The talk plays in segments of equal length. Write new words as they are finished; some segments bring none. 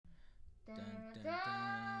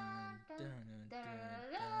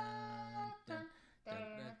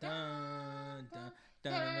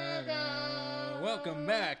Welcome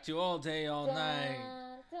back to All Day, All Night.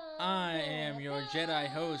 I am your Jedi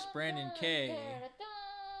host, Brandon K.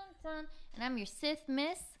 And I'm your Sith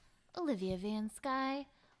Miss, Olivia Van Sky.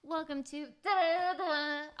 Welcome to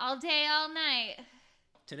All Day, All Night.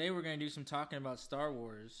 Today we're going to do some talking about Star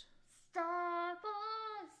Wars. Star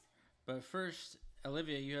Wars! But first,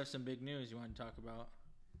 Olivia, you have some big news you want to talk about.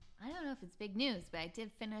 I don't know if it's big news, but I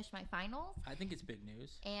did finish my finals. I think it's big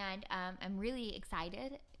news. And I'm really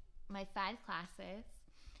excited. My 5 classes,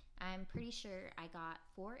 I'm pretty sure I got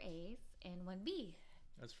 4 A's and 1 B.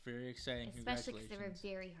 That's very exciting. Especially because they were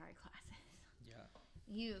very hard classes.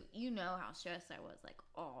 Yeah. You know how stressed I was, like,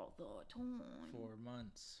 all the time. 4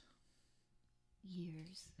 months.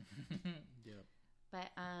 Years. Yep.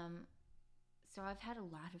 But, so I've had a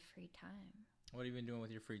lot of free time. What have you been doing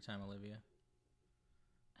with your free time, Olivia?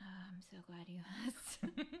 I'm so glad you asked.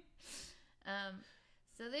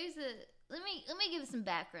 So there's let me give some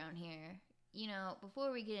background here. You know,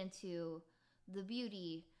 before we get into the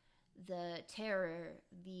beauty, the terror,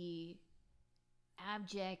 the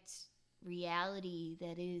abject reality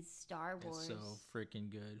that is Star Wars. It's so freaking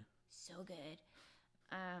good. So good.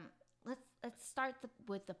 Let's start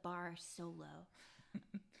with the bar so low.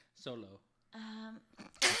 Solo.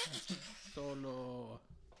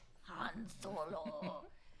 Han Solo.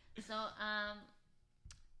 So,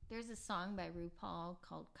 there's a song by RuPaul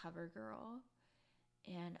called Cover Girl,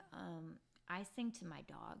 and I sing to my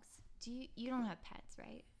dogs. You don't have pets,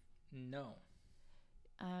 right? No.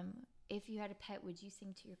 If you had a pet, would you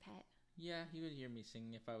sing to your pet? Yeah, you would hear me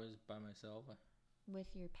sing if I was by myself.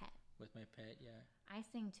 With your pet? With my pet, yeah. I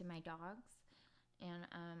sing to my dogs, and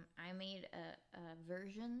I made a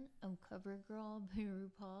version of Cover Girl by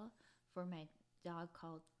RuPaul for my dog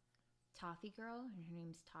called Toffee Girl, and her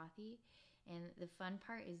name's Toffee. And the fun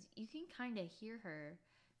part is you can kind of hear her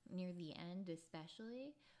near the end,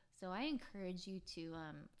 especially. So I encourage you to,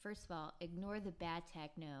 first of all, ignore the bad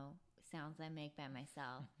techno sounds I make by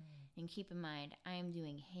myself. And keep in mind, I am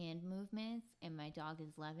doing hand movements, and my dog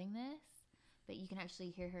is loving this. But you can actually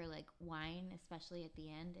hear her, like, whine, especially at the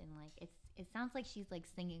end. And, like, it sounds like she's, like,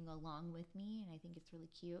 singing along with me, and I think it's really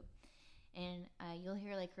cute. And you'll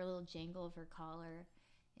hear, like, her little jangle of her collar.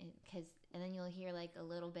 And then you'll hear like a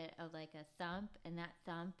little bit of like a thump, and that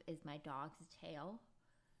thump is my dog's tail.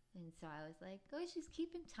 And so I was like, oh, she's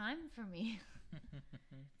keeping time for me.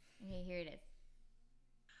 Okay, here it is.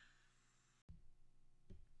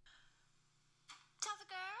 Tough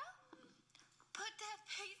girl, put that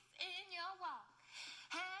piece in your walk.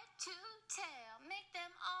 Head to tail, make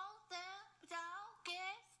them all the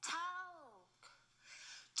doggies talk.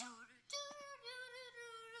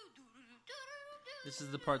 This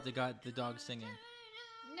is the part that got the dog singing.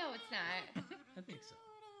 No, it's not. I think so.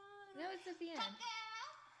 No, it's at the end.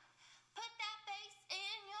 Put that face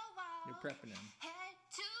in your wall. You're prepping him. Head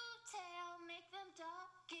to tail, make them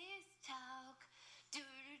doggies talk.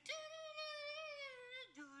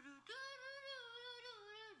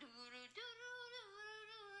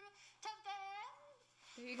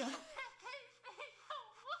 There you go. Head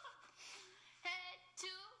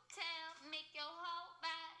to tail, make your whole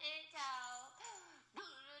body talk.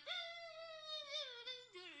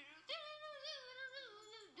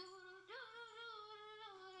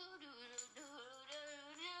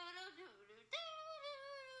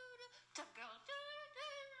 Tough girl,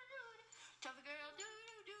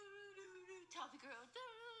 tough girl, tough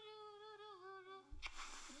girl.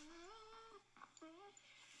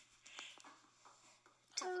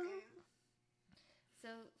 So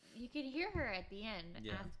you could hear her at the end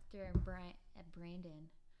after Brandon.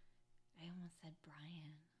 I almost said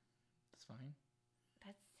Brian. That's fine.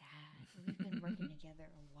 That's sad. We've been working together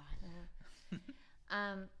a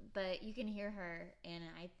while. But you can hear her, and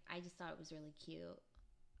I just thought it was really cute.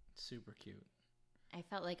 Super cute. I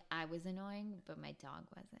felt like I was annoying, but my dog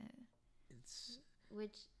wasn't.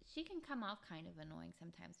 Which she can come off kind of annoying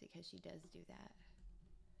sometimes because she does do that.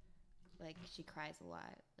 Like, she cries a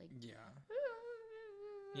lot. Like, yeah.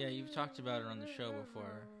 Yeah, you've talked about her on the show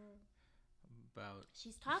before. About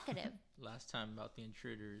she's talkative. Last time about the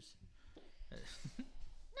intruders.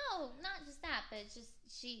 No, not just that, but it's just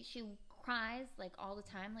she cries like all the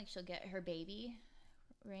time. Like, she'll get her baby,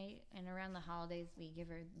 right? And around the holidays, we give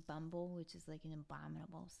her Bumble, which is like an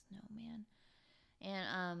abominable snowman.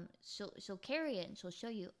 And she'll carry it, and she'll show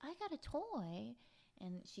you, I got a toy.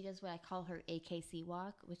 And she does what I call her AKC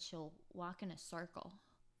walk, which she'll walk in a circle,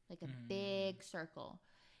 like a big circle.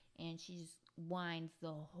 And she just whines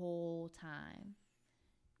the whole time.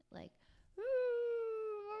 Like,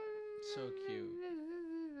 So cute.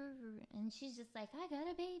 And she's just like, I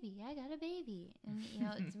got a baby. And, you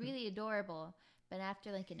know, it's really adorable. But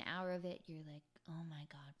after like an hour of it, you're like, oh my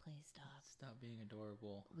God, please stop. Stop being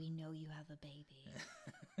adorable. We know you have a baby.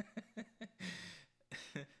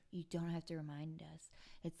 You don't have to remind us.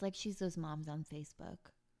 It's like she's those moms on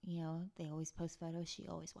Facebook. You know, they always post photos. She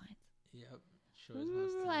always whines. Yep. She always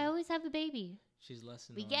wants to. I always have a baby. She's less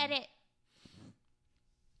We annoying. get it.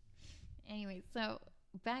 Anyway, so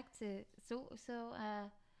back to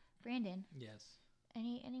Brandon. Yes.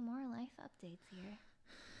 Any more life updates here?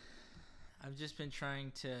 I've just been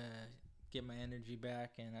trying to get my energy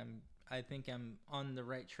back, and I think I'm on the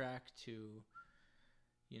right track to,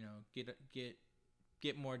 you know,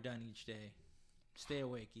 get more done each day. Stay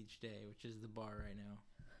awake each day, which is the bar right now.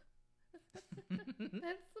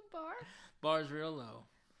 That's the bar. Bar's real low.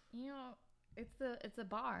 You know, it's a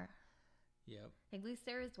bar. Yep. At least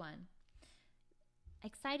there is one.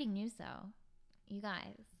 Exciting news though, you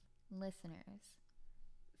guys, listeners,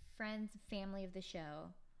 friends, family of the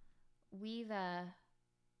show. We've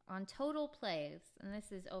on total plays, and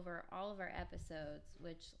this is over all of our episodes,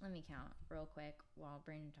 which let me count real quick while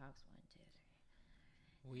Brandon talks. 1, 2,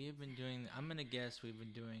 3. We have been doing. I'm gonna guess we've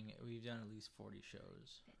done at least 40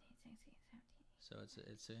 shows. 15, 16, 17. So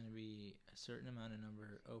it's going to be a certain amount of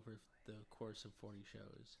number over the course of 40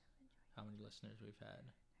 shows. How many listeners we've had?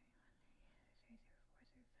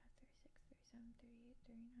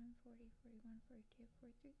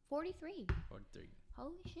 43. 43.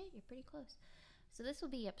 Holy shit, you're pretty close. So this will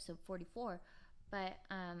be episode 44, but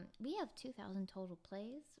we have 2,000 total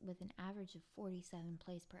plays with an average of 47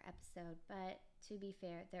 plays per episode. But to be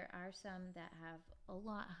fair, there are some that have a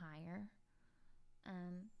lot higher.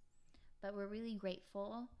 But we're really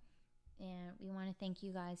grateful, and we want to thank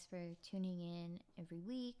you guys for tuning in every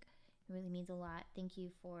week. It really means a lot. Thank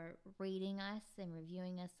you for rating us and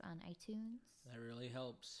reviewing us on iTunes. That really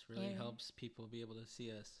helps. Really helps people be able to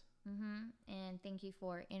see us. And thank you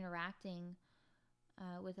for interacting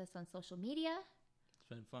with us on social media. It's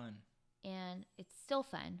been fun. And it's still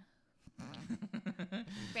fun.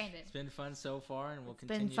 Brandon. It's been fun so far, and we'll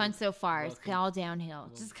continue. It's been fun so far. It's all downhill.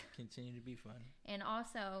 We'll Just continue to be fun. And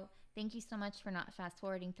also, thank you so much for not fast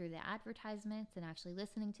forwarding through the advertisements and actually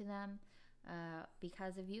listening to them.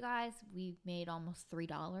 Because of you guys, we've made almost $3.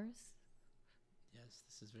 Yes,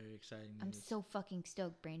 this is very exciting news. I'm so fucking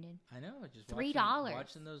stoked, Brandon. I know. Just $3.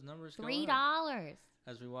 Watching those numbers go $3. up.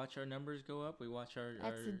 As we watch our numbers go up, we watch our...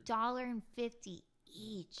 That's $1.50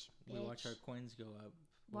 each, bitch. We watch our coins go up.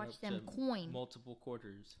 Watch up them to coin. Multiple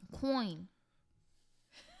quarters. Coin.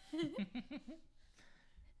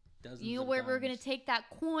 Dozens You know of where we're dimes. going to take that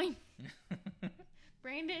coin?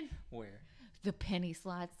 Brandon? Where? The penny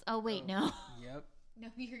slots. Oh, wait, no. Yep. No,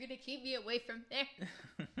 you're going to keep me away from there.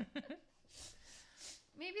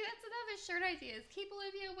 Maybe that's another shirt idea, is keep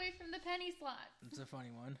Olivia away from the penny slots. It's a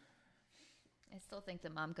funny one. I still think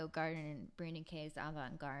the Mom Go Garden and Brandon K's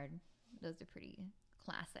Avant-Garde, those are pretty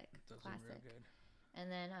classic. Those classic. are real good.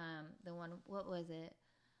 And then the one, what was it?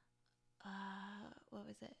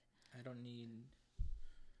 I don't need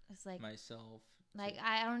It's like myself. Like,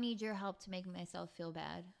 I don't need your help to make myself feel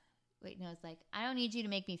bad. Wait, no, it's like, I don't need you to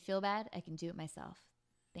make me feel bad. I can do it myself.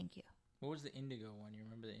 Thank you. What was the indigo one? You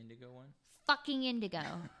remember the indigo one? Fucking indigo.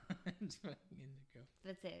 It's fucking indigo.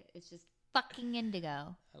 That's it. It's just fucking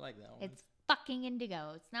indigo. I like that one. It's fucking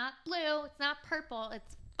indigo. It's not blue. It's not purple.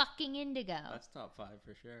 It's fucking indigo. That's top 5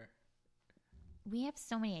 for sure. We have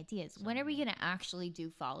so many ideas. When are we going to actually do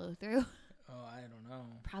follow through? Oh, I don't know.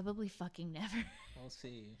 Probably fucking never. We'll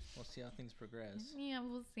see. We'll see how things progress. Yeah,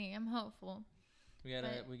 we'll see. I'm hopeful. We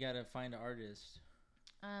gotta find an artist.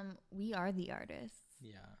 We are the artists.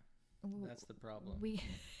 Yeah, that's the problem. Why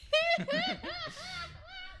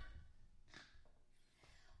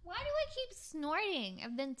do I keep snorting?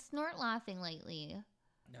 I've been snort laughing lately.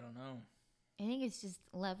 I don't know. I think it's just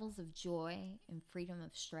levels of joy and freedom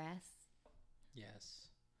of stress. Yes.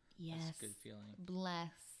 Yes. That's a good feeling.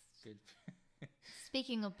 Bless. Good.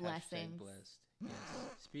 Speaking of blessings. Blessed. Yes.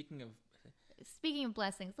 Speaking of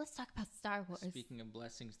blessings, let's talk about Star Wars. Speaking of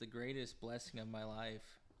blessings, the greatest blessing of my life,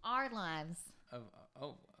 our lives, of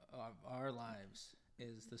our lives,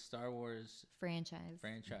 is the Star Wars franchise.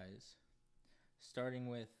 Starting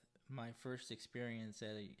with my first experience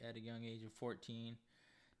at a young age of 14,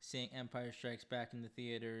 seeing Empire Strikes Back in the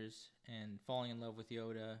theaters and falling in love with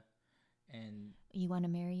Yoda. And you want to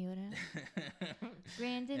marry Yoda?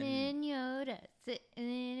 Brandon and Yoda sitting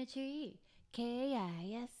in a tree.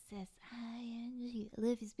 Kisssing.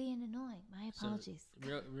 Olivia's being annoying. My apologies.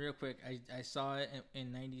 So, real quick, I saw it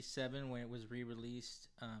in '97 when it was re-released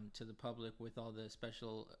to the public with all the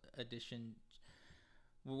special edition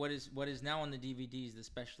what is now on the DVDs, the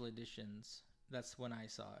special editions. That's when I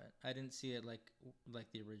saw it. I didn't see it like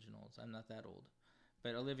the originals. I'm not that old.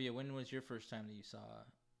 But Olivia, when was your first time that you saw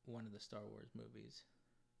one of the Star Wars movies?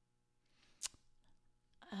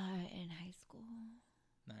 In high school.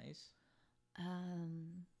 Nice.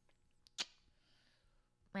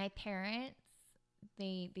 My parents,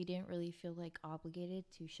 they didn't really feel like obligated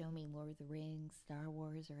to show me Lord of the Rings, Star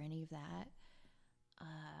Wars, or any of that.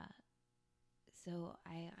 So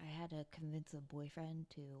I had to convince a boyfriend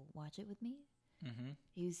to watch it with me. Mm-hmm.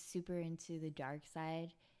 He was super into the dark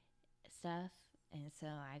side stuff, and so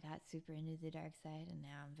I got super into the dark side, and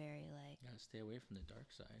now I'm very like... Gotta stay away from the dark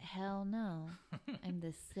side. Hell no. I'm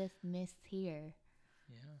the Sith Mist here.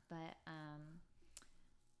 Yeah. But,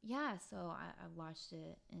 yeah, so I watched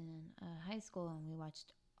it in high school, and we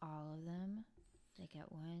watched all of them, like,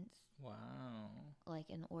 at once. Wow. Like,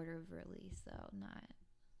 in order of release, so not...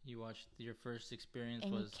 You watched, your first experience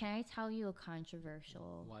and was... Can I tell you a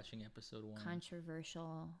controversial... Watching episode 1.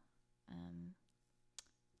 Controversial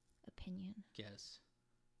opinion. Guess.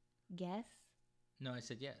 Guess? No, I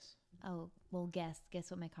said yes. Oh, well, guess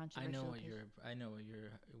what my controversial opinion. I know what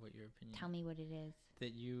your opinion. Tell me what it is.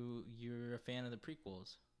 That you're a fan of the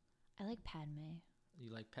prequels. I like Padme. You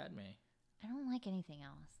like Padme. I don't like anything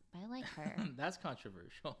else, but I like her. That's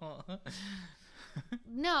controversial.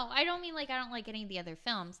 No, I don't mean like I don't like any of the other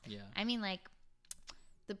films. Yeah. I mean like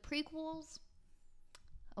the prequels.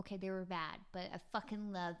 Okay, they were bad, but I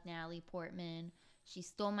fucking loved Natalie Portman. She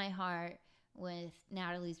stole my heart with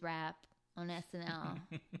Natalie's rap on SNL.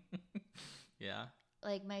 Yeah.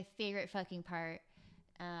 Like my favorite fucking part,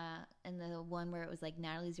 and the one where it was like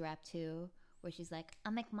Natalie's rap too, where she's like,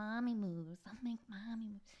 "I'll make mommy moves. I'll make mommy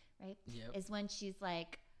moves." Right? Yep. Is when she's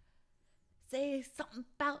like, "Say something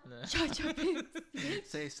about Jar Jar Binks."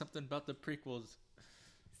 Say something about the prequels.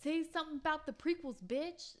 Say something about the prequels,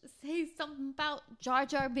 bitch. Say something about Jar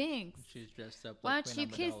Jar Binks. She's dressed up Why like don't you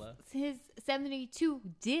Queen kiss Amidala. his 72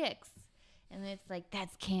 dicks? And it's like,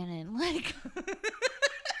 that's canon. Like,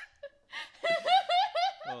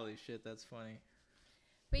 Holy shit, that's funny.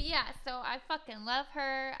 but yeah, so I fucking love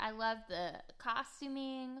her. I love the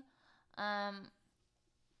costuming.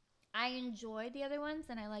 I enjoyed the other ones,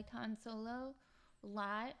 and I liked Han Solo a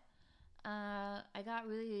lot. I got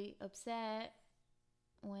really upset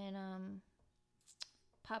when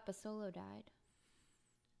Papa Solo died.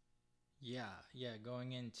 Yeah,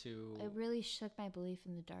 going into It really shook my belief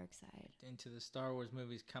in the dark side. into the Star Wars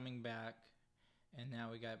movies coming back, and now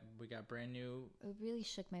we got brand new. It really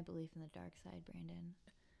shook my belief in the dark side, Brandon.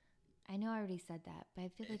 I know I already said that, but I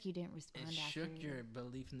feel like you didn't respond It after. shook your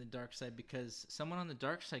belief in the dark side because someone on the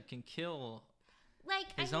dark side can kill like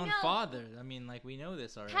his I own know. father. I mean, like, we know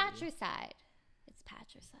this already. Patricide. It's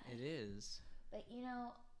patricide. It is. But,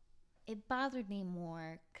 it bothered me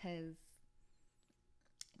more because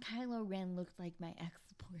Kylo Ren looked like my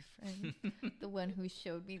ex-boyfriend, the one who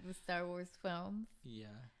showed me the Star Wars films. Yeah.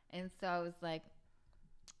 And so I was like,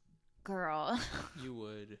 girl. You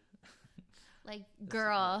would. Like,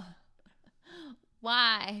 girl.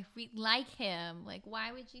 Why? We like him. Like,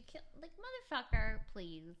 why would you kill? Like, motherfucker,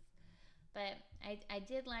 please. But I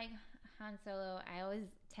did like Han Solo. I always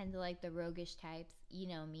tend to like the roguish types. You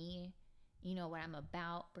know me. You know what I'm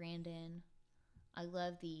about, Brandon. I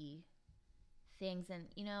love the things. And,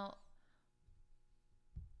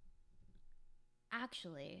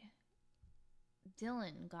 actually,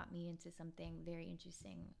 Dylan got me into something very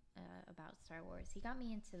interesting about Star Wars. He got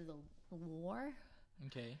me into the lore.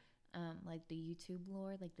 Okay. Like the YouTube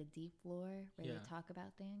lore, like the deep lore where Yeah. they talk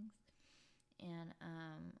about things. And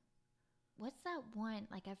what's that one?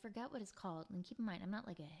 Like, I forgot what it's called. And keep in mind, I'm not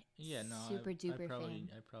like a super duper fan.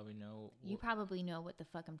 I probably know. You probably know what the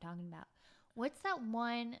fuck I'm talking about. What's that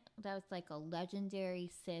one that was like a legendary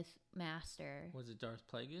Sith master? Was it Darth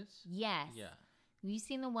Plagueis? Yes. Yeah. Have you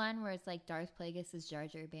seen the one where it's like Darth Plagueis is Jar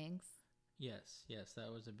Jar Binks? Yes.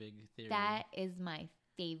 That was a big theory. That is my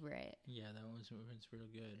favorite. Yeah, that was real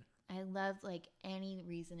good. I love like any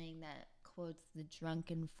reasoning that quotes the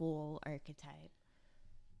drunken fool archetype.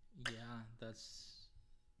 Yeah,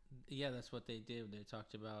 that's what they did. They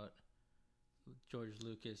talked about George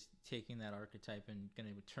Lucas taking that archetype and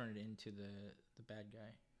going to turn it into the bad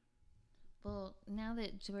guy. Well, now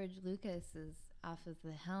that George Lucas is off of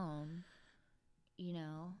the helm,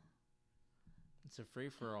 It's a free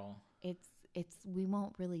for all. it's we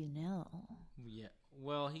won't really know. Yeah.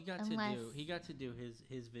 Well, he got to do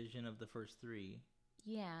his vision of the first 3.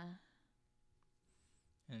 Yeah.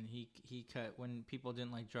 And he cut, when people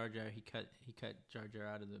didn't like Jar Jar, he cut Jar Jar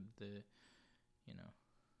out of the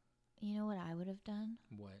You know what I would have done?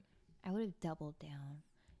 what? I would have doubled down.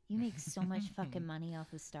 You make so much fucking money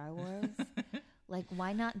off of Star Wars. Like,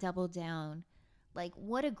 why not double down? Like,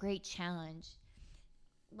 what a great challenge.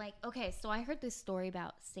 Like, okay, so I heard this story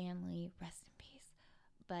about Stan Lee, rest in peace.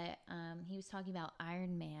 But he was talking about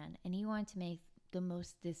Iron Man, and he wanted to make the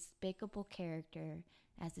most despicable character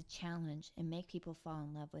as a challenge and make people fall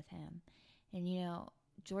in love with him. And, you know,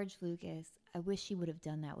 George Lucas, I wish he would have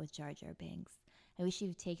done that with Jar Jar Binks. I wish he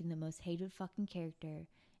would have taken the most hated fucking character and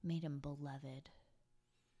made him beloved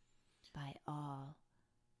by all.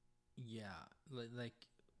 Yeah, like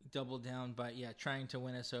double down by trying to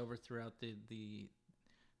win us over throughout the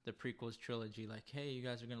prequels trilogy. Like, hey, you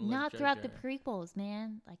guys are gonna love not Jar throughout Jar. the prequels,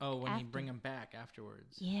 man. Like, when you bring him back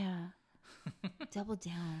afterwards. Yeah, double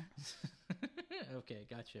down. Okay,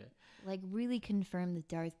 gotcha. Like, really confirm the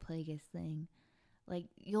Darth Plagueis thing. Like,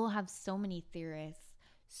 you'll have so many theorists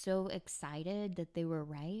so excited that they were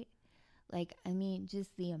right. Like, I mean,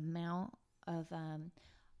 just the amount of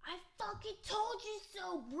I fucking told you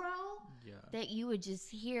so, bro. Yeah. That you would just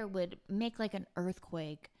hear would make like an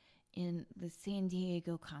earthquake in the San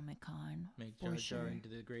Diego Comic-Con. Make Jar Jar into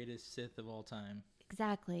the greatest Sith of all time.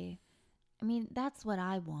 Exactly. I mean, that's what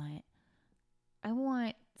I want. I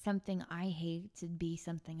want something I hate to be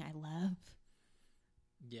something I love.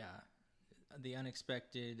 Yeah. The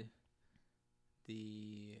unexpected,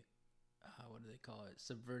 what do they call it?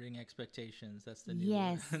 Subverting expectations. That's the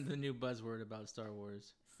new the new buzzword about Star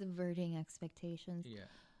Wars. Subverting expectations. Yeah.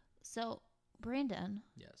 So, Brandon.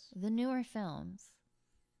 Yes. The newer films.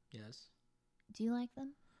 Yes. Do you like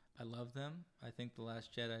them? I love them. I think The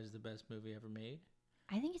Last Jedi is the best movie ever made.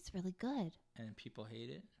 I think it's really good. And people hate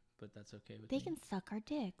it, but that's okay with me. They can suck our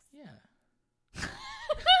dicks. Yeah.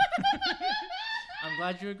 I'm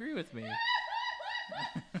glad you agree with me. No,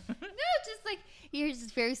 just like, you're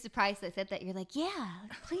just very surprised I said that. You're like, yeah,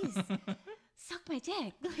 please, suck my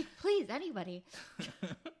dick. Like, please, anybody.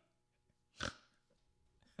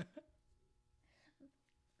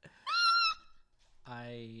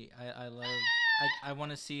 I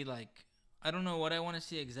want to see, like, I don't know what I want to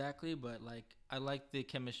see exactly, but like I like the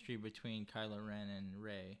chemistry between Kylo Ren and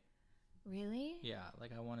Rey. Really? Yeah,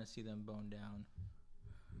 like I want to see them bone down.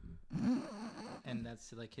 And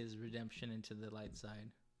that's like his redemption into the light side.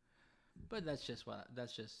 But that's just a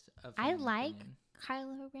I like opinion.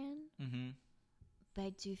 Kylo Ren. Mm-hmm. But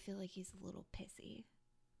I do feel like he's a little pissy.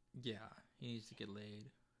 Yeah, he needs to get laid.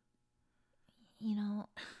 You know,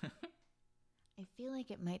 I feel like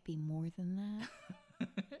it might be more than that.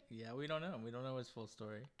 Yeah, we don't know. We don't know his full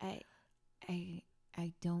story. I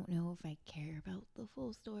don't know if I care about the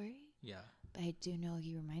full story. Yeah. But I do know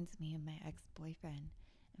he reminds me of my ex-boyfriend.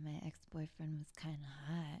 And my ex-boyfriend was kind of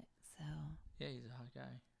hot, so... Yeah, he's a hot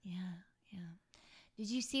guy. Yeah. Did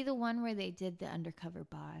you see the one where they did the undercover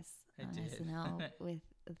boss on SNL with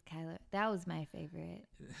Kylo? That was my favorite.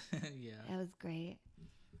 Yeah. That was great.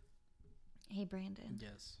 Hey, Brandon.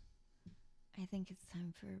 Yes. I think it's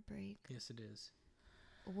time for a break. Yes, it is.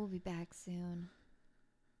 We'll be back soon.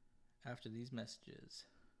 After these messages.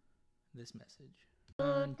 This message.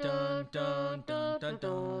 Dun dun dun dun dun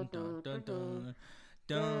dun dun dun dun.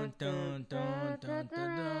 Dun dun dun dun dun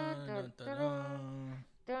dun dun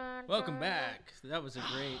dun. Welcome back. That was a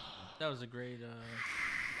great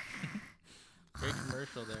great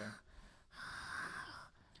commercial there.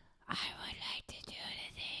 I would like to do the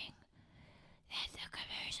thing that the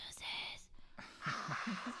commercial says.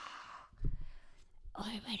 Or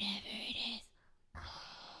whatever it is.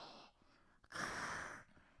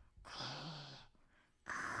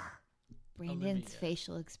 Brandon's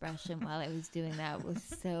facial expression while I was doing that was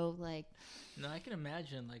so like... No, I can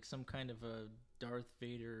imagine like some kind of a Darth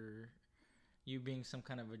Vader, you being some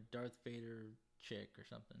kind of a Darth Vader chick or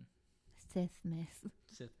something. Sith miss.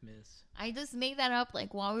 I just made that up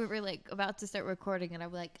like while we were like about to start recording, and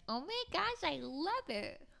I'm like, oh my gosh, I love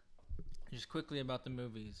it. Just quickly about the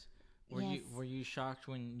movies. Were you shocked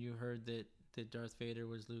when you heard that Darth Vader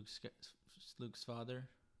was Luke's father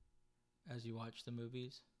as you watched the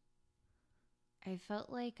movies? I felt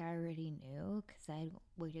like I already knew because I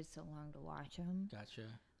waited so long to watch them. Gotcha.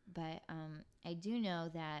 But I do know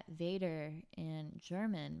that Vader in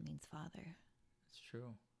German means father. It's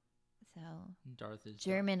true. So Darth is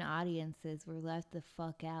German audiences were left the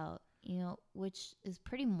fuck out, you know, which is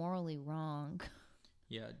pretty morally wrong.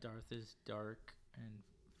 Yeah, Darth is dark and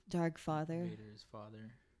dark father. Vader is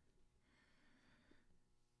father.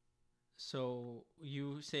 So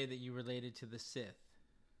you say that you related to the Sith.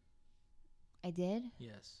 I did?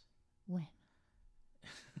 Yes. When?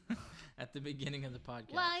 At the beginning of the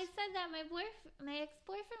podcast. Well, I said that my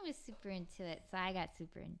ex-boyfriend was super into it, so I got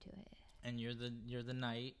super into it. And you're the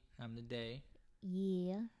night, I'm the day.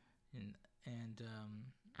 Yeah. And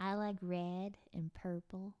I like red and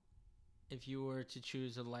purple. If you were to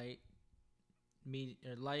choose a light,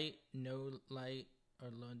 no light, or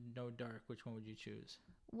no dark, which one would you choose?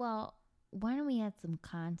 Well, why don't we add some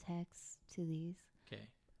context to these? Okay.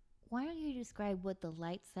 Why don't you describe what the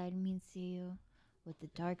light side means to you, what the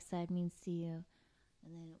dark side means to you,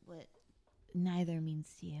 and then what neither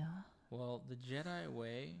means to you? Well, the Jedi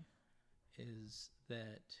way is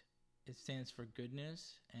that it stands for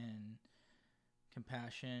goodness and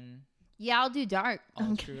compassion. Yeah, I'll do dark.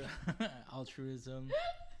 Altruism.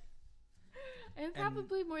 I'm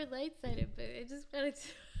probably more light-sided, but I just wanted to...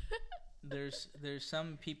 There's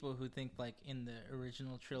some people who think, like, in the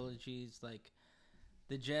original trilogies, like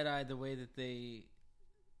the Jedi, the way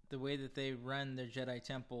that they run their Jedi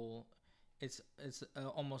temple, it's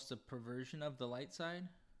almost a perversion of the light side.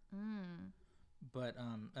 But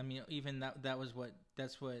I mean, even that's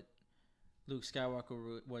what Luke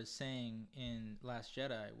Skywalker was saying in Last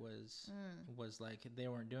Jedi was like, they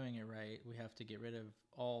weren't doing it right. We have to get rid of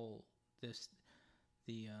all this.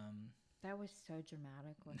 That was so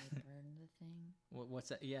dramatic when he burned the thing. What's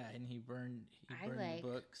that? Yeah, and he burned the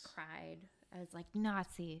books. Cried. I was like,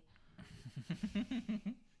 Nazi.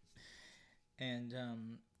 And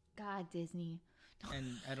God, Disney.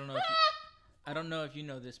 And I don't know if you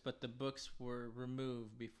know this, but the books were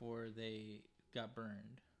removed before they got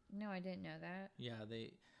burned. No, I didn't know that. Yeah,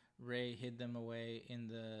 Rey hid them away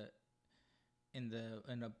in a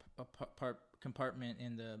compartment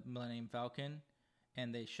in the Millennium Falcon,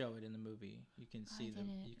 and they show it in the movie. You can see the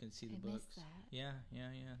books. Missed that. Yeah.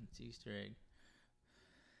 It's an Easter egg.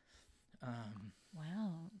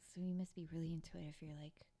 Wow. So you must be really into it if you're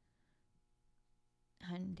like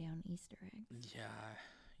hunting down Easter eggs.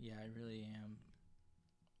 Yeah, I really am.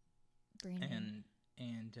 Brandon.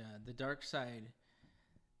 And the dark side.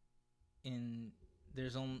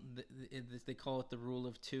 There's only they call it the rule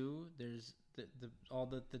of two. There's all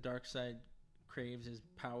that the dark side craves is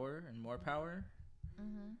power and more power.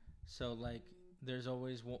 Mm-hmm. So like there's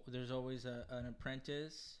always an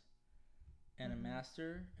apprentice and a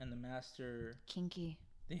master, and the master kinky.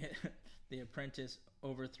 The apprentice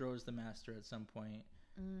overthrows the master at some point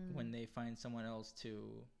when they find someone else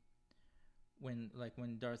to. When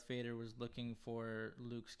Darth Vader was looking for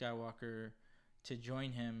Luke Skywalker to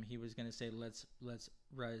join him, he was going to say, let's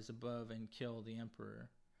rise above and kill the Emperor.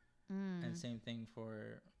 And same thing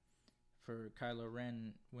for Kylo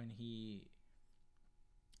Ren, when he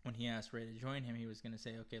asked Rey to join him, he was going to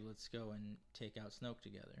say, okay, let's go and take out Snoke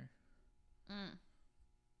together.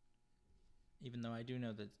 Even though I do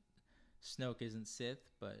know that Snoke isn't Sith,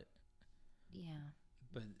 but yeah,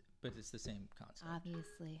 but it's the same concept.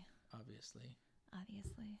 Obviously.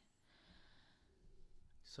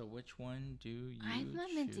 So which one do you I'm not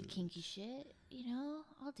choose? into kinky shit,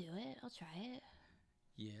 I'll do it. I'll try it.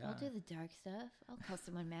 Yeah. I'll do the dark stuff. I'll call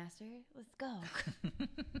someone master. Let's go.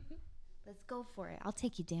 Let's go for it. I'll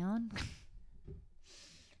take you down.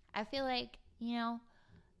 I feel like, in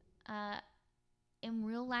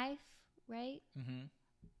real life, right? Mm-hmm.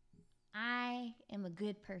 I am a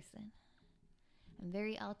good person. I'm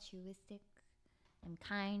very altruistic. I'm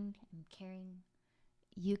kind. I'm caring.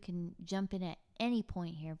 You can jump in at any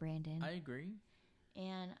point here, Brandon. I agree.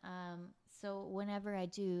 And so whenever I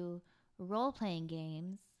do role-playing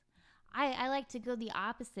games, I like to go the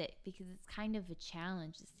opposite because it's kind of a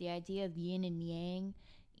challenge. It's the idea of yin and yang,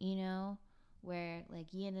 where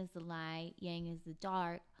like yin is the light, yang is the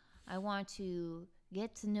dark. I want to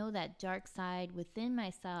get to know that dark side within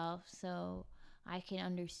myself so I can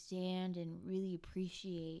understand and really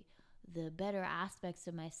appreciate the better aspects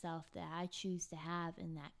of myself that I choose to have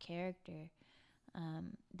in that character.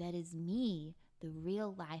 That is me, the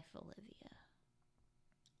real life Olivia.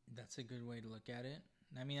 That's a good way to look at it.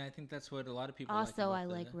 I mean, I think that's what a lot of people also, like. I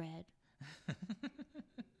like red.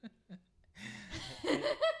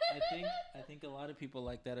 I think a lot of people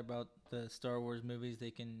like that about the Star Wars movies.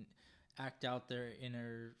 They can act out their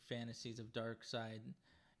inner fantasies of dark side.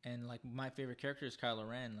 And like my favorite character is Kylo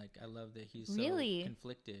Ren. Like I love that he's so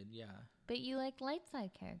conflicted. Yeah. But you like light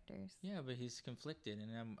side characters. Yeah, but he's conflicted,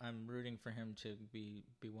 and I'm rooting for him to be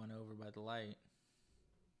won over by the light.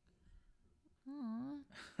 Aww.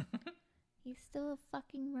 He's still a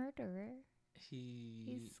fucking murderer.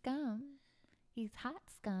 He's scum. He's hot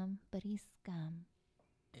scum, but he's scum.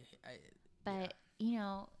 But you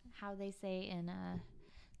know how they say in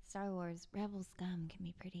Star Wars, rebel scum can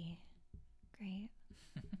be pretty great.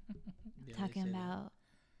 Yeah, Talking about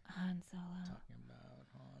Han Solo.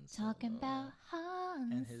 Talking about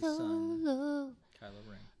Han and his Solo. Son, Kylo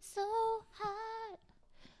Ren. So hot,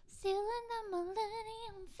 stealing the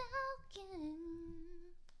Millennium Falcon.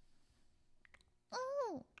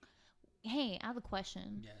 Ooh, Hey, I have a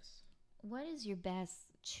question. Yes. What is your best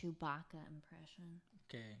Chewbacca impression?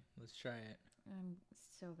 Okay, let's try it. I'm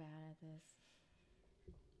so bad at this.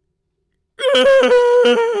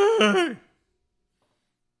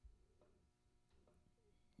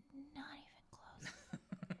 Not even close.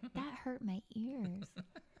 That hurt my ears.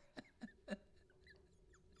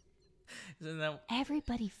 Isn't that...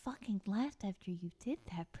 Everybody fucking left after you did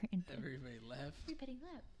that, Brandon. Everybody left? Everybody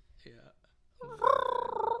left. Yeah.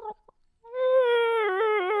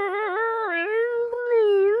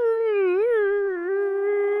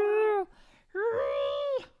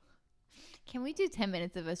 Can we do 10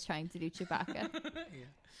 minutes of us trying to do Chewbacca? Yeah.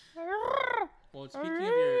 Well,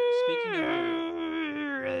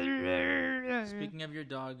 speaking of your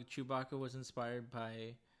dog, Chewbacca was inspired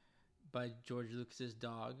by George Lucas's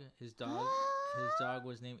dog. His dog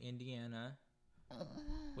was named Indiana,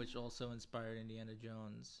 which also inspired Indiana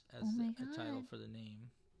Jones as a title for the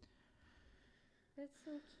name. That's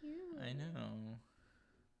so cute. I know.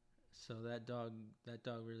 So that dog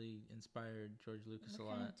really inspired George Lucas a lot.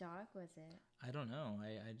 What kind of dog was it? I don't know.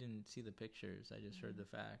 I didn't see the pictures. I just heard the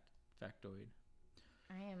factoid.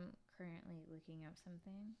 I am currently looking up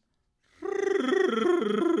something.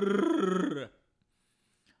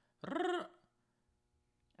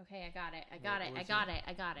 Okay, I got it. I got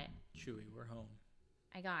it. Chewie, we're home.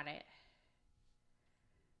 I got it.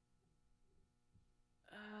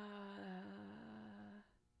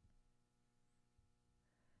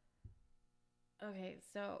 Okay,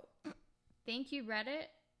 so thank you, Reddit.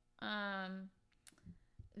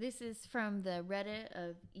 This is from the Reddit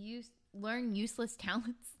of Learn Useless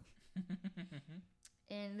Talents.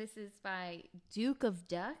 And this is by Duke of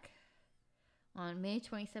Duck on May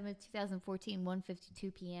 27th, 2014,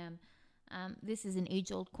 1:52 p.m. This is an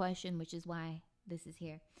age-old question, which is why this is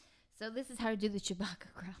here. So this is how to do the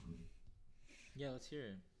Chewbacca growl. Yeah, let's hear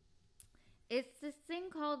it. It's this thing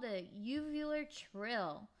called a uvular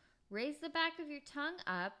trill. Raise the back of your tongue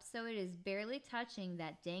up so it is barely touching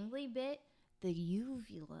that dangly bit, the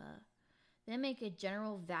uvula. Then make a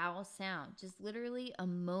general vowel sound. Just literally a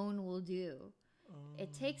moan will do.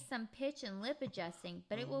 It takes some pitch and lip adjusting,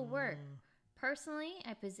 but it will work. Personally,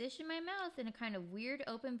 I position my mouth in a kind of weird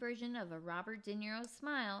open version of a Robert De Niro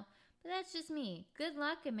smile, but that's just me. Good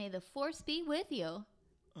luck and may the force be with you.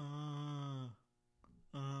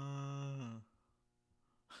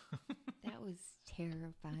 That was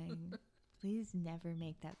terrifying. Please never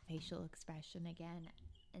make that facial expression again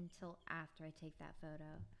until after I take that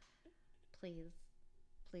photo. Please.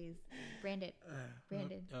 Brandon.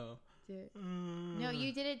 Oh. Do it. No,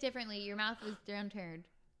 you did it differently. Your mouth was downturned.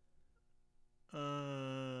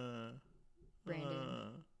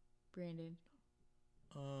 Brandon.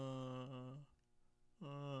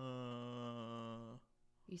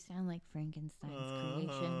 You sound like Frankenstein's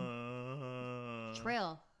creation.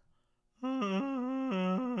 Trill.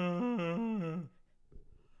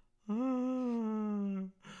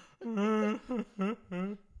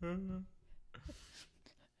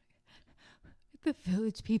 The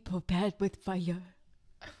village people bad with fire.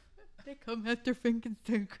 They come after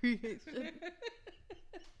Frankenstein creation.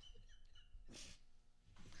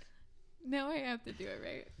 Now I have to do it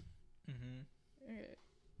right. Mm-hmm. Okay.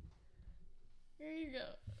 Here you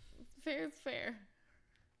go. Fair is fair.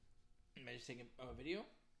 Am I just taking a video?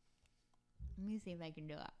 Let me see if I can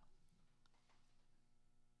do it.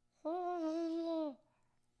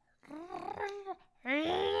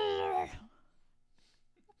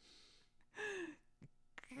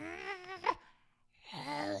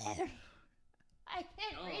 I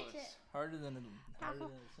can't reach it. Harder than it sounds.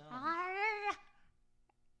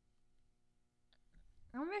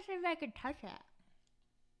 I'm gonna see if I can touch it.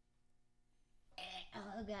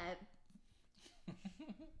 Oh god.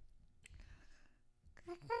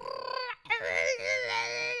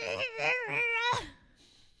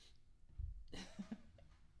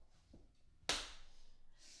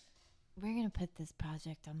 We're gonna put this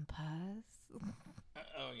project on pause.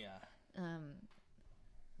 Oh yeah.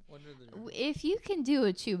 What are the... If you can do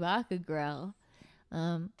a Chewbacca growl,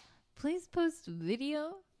 please post a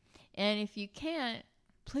video, and if you can't,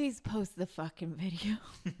 please post the fucking video.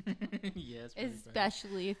 Yes,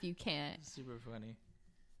 especially if you can't. Super funny.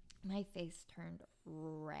 My face turned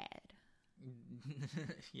red.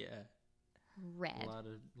 Yeah. Red. A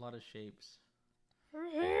lot of shapes.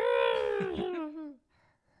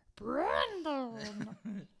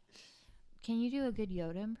 Brandon. Can you do a good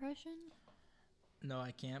Yoda impression? No,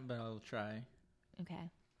 I can't, but I'll try.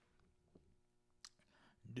 Okay.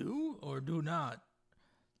 Do or do not.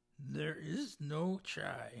 There is no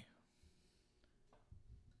chai.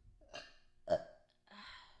 I'm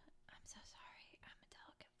so sorry. I'm a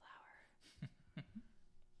delicate flower.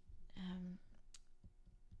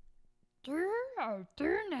 No,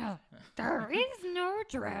 do not. There is no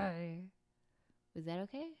try. Was that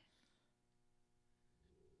okay?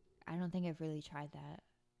 I don't think I've really tried that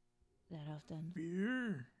often.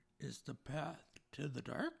 Fear is the path to the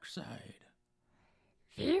dark side.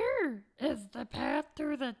 Fear is the path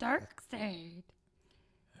to the dark side.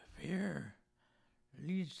 Fear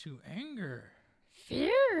leads to anger.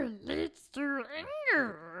 Fear leads to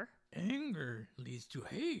anger. Anger leads to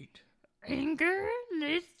hate. Anger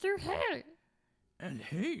leads to hate. And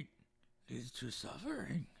hate leads to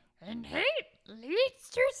suffering. And hate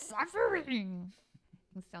leads to suffering.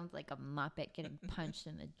 It sounds like a Muppet getting punched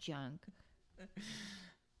in the junk.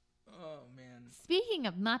 Oh, man. Speaking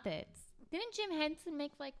of Muppets, didn't Jim Henson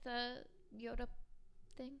make like the Yoda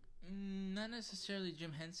thing? Not necessarily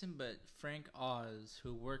Jim Henson, but Frank Oz,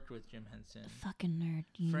 who worked with Jim Henson. Fucking nerd.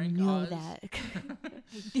 You Frank know Oz. that. I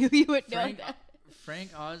knew you would know that.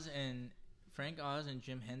 Frank Oz and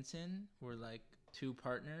Jim Henson were like two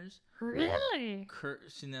partners. Really?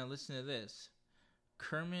 See, now listen to this.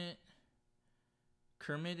 Kermit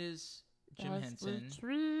is Jim Henson.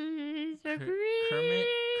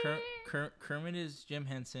 Kermit is Jim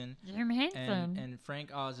Henson. Jim Henson. And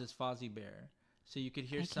Frank Oz is Fozzie Bear. So you could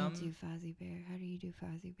hear I some. can't do Fozzie Bear. How do you do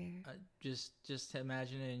Fozzie Bear? Just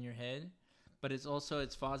imagine it in your head. But it's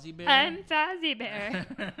Fozzie Bear. I'm Fozzie Bear.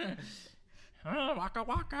 Waka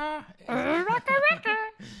waka. Waka waka.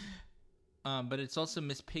 But it's also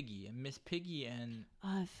Miss Piggy, and Miss Piggy and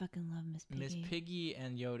I fucking love Miss Piggy. Miss Piggy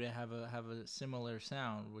and Yoda have a similar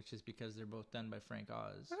sound, which is because they're both done by Frank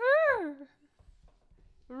Oz.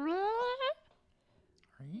 Really?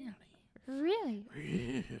 Really?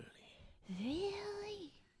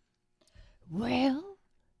 Really? Well,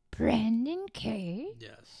 Brandon K.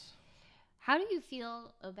 Yes. How do you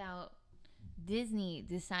feel about Disney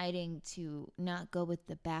deciding to not go with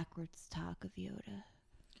the backwards talk of Yoda?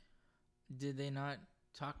 Did they not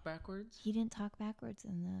talk backwards? He didn't talk backwards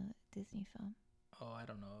in the Disney film. Oh, I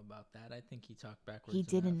don't know about that. I think he talked backwards. He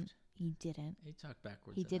didn't. Enough. He didn't. He talked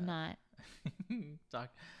backwards. He did not.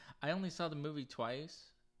 I only saw the movie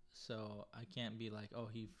twice, so I can't be like, oh,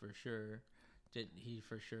 he for sure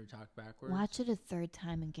talked backwards. Watch it a third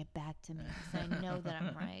time and get back to me, because I know that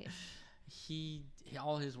I'm right.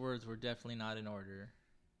 All his words were definitely not in order.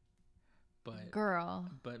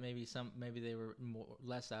 But maybe they were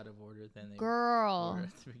less out of order than they were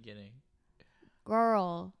at the beginning.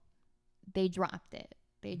 They dropped it.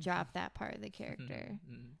 They dropped that part of the character.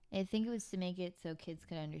 I think it was to make it so kids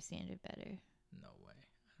could understand it better. No way.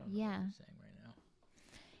 I don't know what you're saying right now.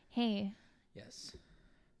 Hey. Yes.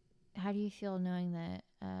 How do you feel knowing that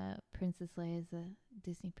Princess Leia is a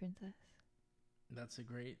Disney princess? That's a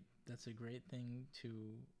great thing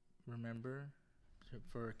to remember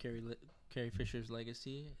for Carrie Fisher's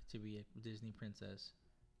legacy, to be a Disney princess.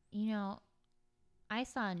 You know, I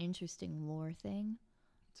saw an interesting lore thing.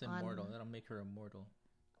 It's immortal. That'll make her immortal.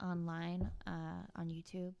 Online, on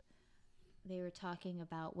YouTube, they were talking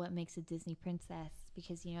about what makes a Disney princess,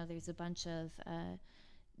 because there's a bunch of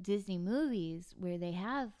Disney movies where they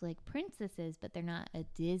have like princesses, but they're not a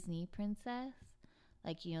Disney princess.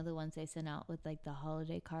 Like the ones they send out with like the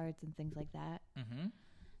holiday cards and things like that. Mm-hmm.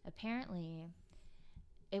 Apparently,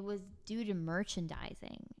 it was due to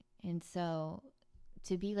merchandising, and so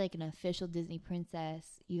to be like an official Disney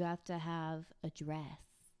princess, you have to have a dress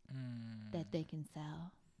that they can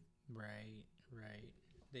sell. Right.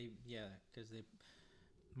 Because they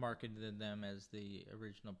marketed them as the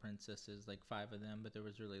original princesses, like 5 of them, but there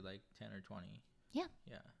was really like 10 or 20. Yeah.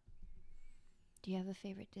 Do you have a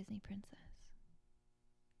favorite Disney princess?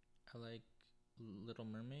 I like Little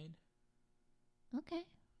Mermaid. Okay.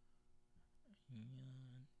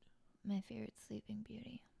 And my favorite's Sleeping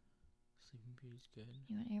Beauty. Sleeping Beauty's good.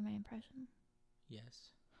 You want to hear my impression?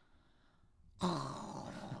 Yes. That's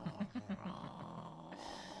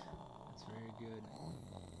very good.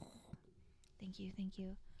 Thank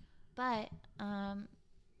you. But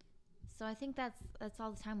so I think that's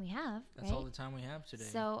all the time we have. That's all the time we have today.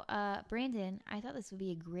 So Brandon, I thought this would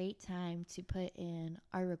be a great time to put in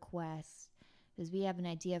our request, because we have an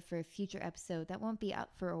idea for a future episode that won't be up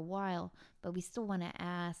for a while, but we still want to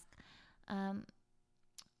ask.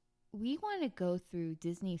 We want to go through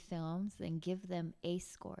Disney films and give them ACE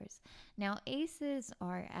scores. Now, ACEs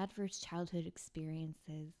are adverse childhood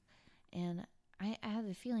experiences, and I have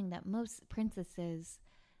a feeling that most princesses,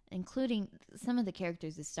 including some of the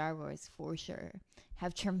characters of Star Wars for sure,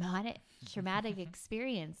 have traumatic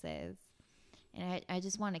experiences. And I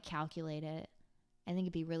just want to calculate it. I think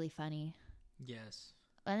it'd be really funny. Yes.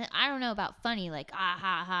 And I don't know about funny, like, ha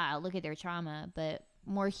ha, look at their trauma, but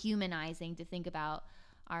more humanizing to think about,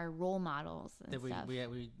 our role models and stuff.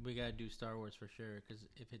 We gotta do Star Wars for sure, because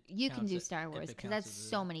if it you can do Star Wars because that's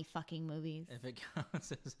so many fucking movies. If it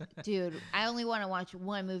counts as dude, I only want to watch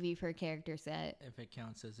one movie per character set. If it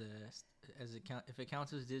counts if it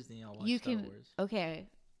counts as Disney, I'll watch Star Wars. Okay,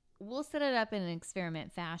 we'll set it up in an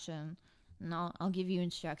experiment fashion, and I'll give you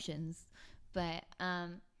instructions. But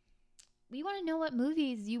we want to know what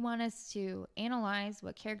movies you want us to analyze,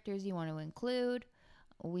 what characters you want to include.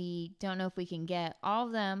 We don't know if we can get all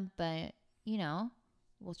of them, but, you know,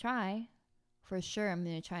 we'll try. For sure, I'm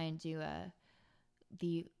going to try and do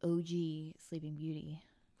the OG Sleeping Beauty.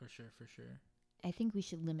 For sure. I think we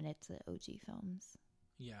should limit it to OG films.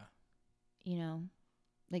 Yeah. You know,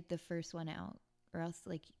 like the first one out. Or else,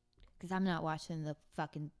 like, because I'm not watching the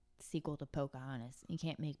fucking sequel to Pocahontas. You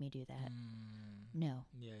can't make me do that. No.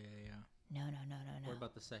 Yeah. No. What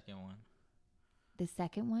about the second one? The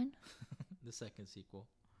second one? The second sequel.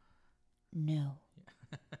 No.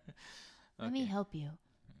 Yeah. Okay. Let me help you.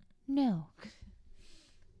 No.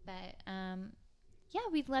 But, yeah,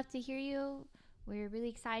 we'd love to hear you. We're really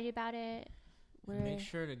excited about it. Make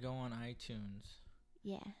sure to go on iTunes.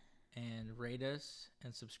 Yeah. And rate us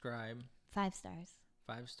and subscribe. 5 stars.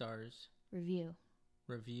 5 stars. Review.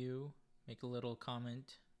 Make a little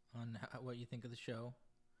comment on what you think of the show,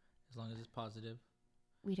 as long as it's positive.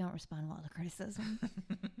 We don't respond well to criticism.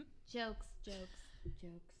 Jokes.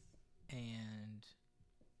 And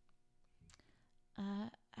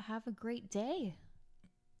have a great day.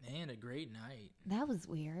 And a great night. That was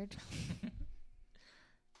weird.